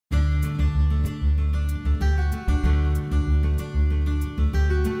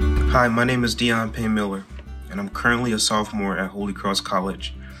Hi, my name is Dion Payne-Miller, and I'm currently a sophomore at Holy Cross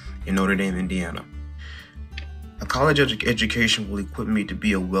College in Notre Dame, Indiana. A college education will equip me to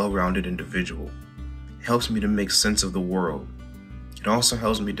be a well-rounded individual. It helps me to make sense of the world. It also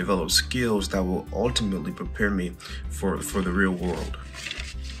helps me develop skills that will ultimately prepare me for the real world.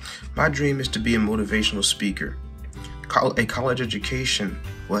 My dream is to be a motivational speaker. A college education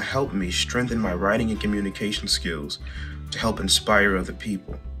will help me strengthen my writing and communication skills to help inspire other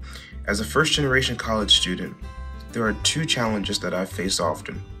people. As a first-generation college student, there are two challenges that I face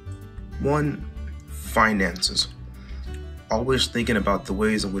often. One, finances. Always thinking about the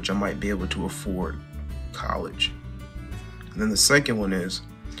ways in which I might be able to afford college. And then the second one is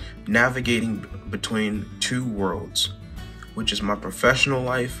navigating between two worlds, which is my professional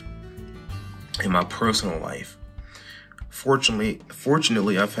life and my personal life. Fortunately,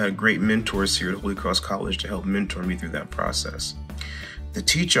 I've had great mentors here at Holy Cross College to help mentor me through that process. The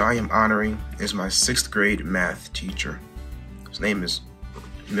teacher I am honoring is my 6th grade math teacher. His name is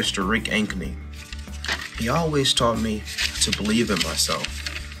Mr. Ankney. He always taught me to believe in myself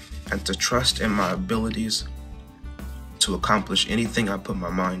and to trust in my abilities to accomplish anything I put my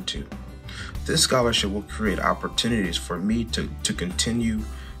mind to. This scholarship will create opportunities for me to continue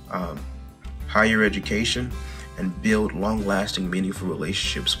higher education and build long-lasting, meaningful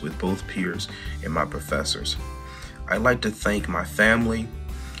relationships with both peers and my professors. I'd like to thank my family,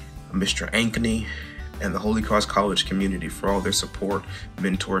 Mr. Ankney, and the Holy Cross College community for all their support,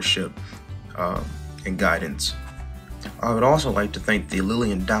 mentorship, and guidance. I would also like to thank the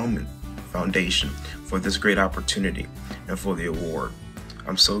Lilly Endowment Foundation for this great opportunity and for the award.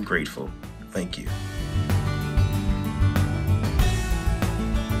 I'm so grateful. Thank you.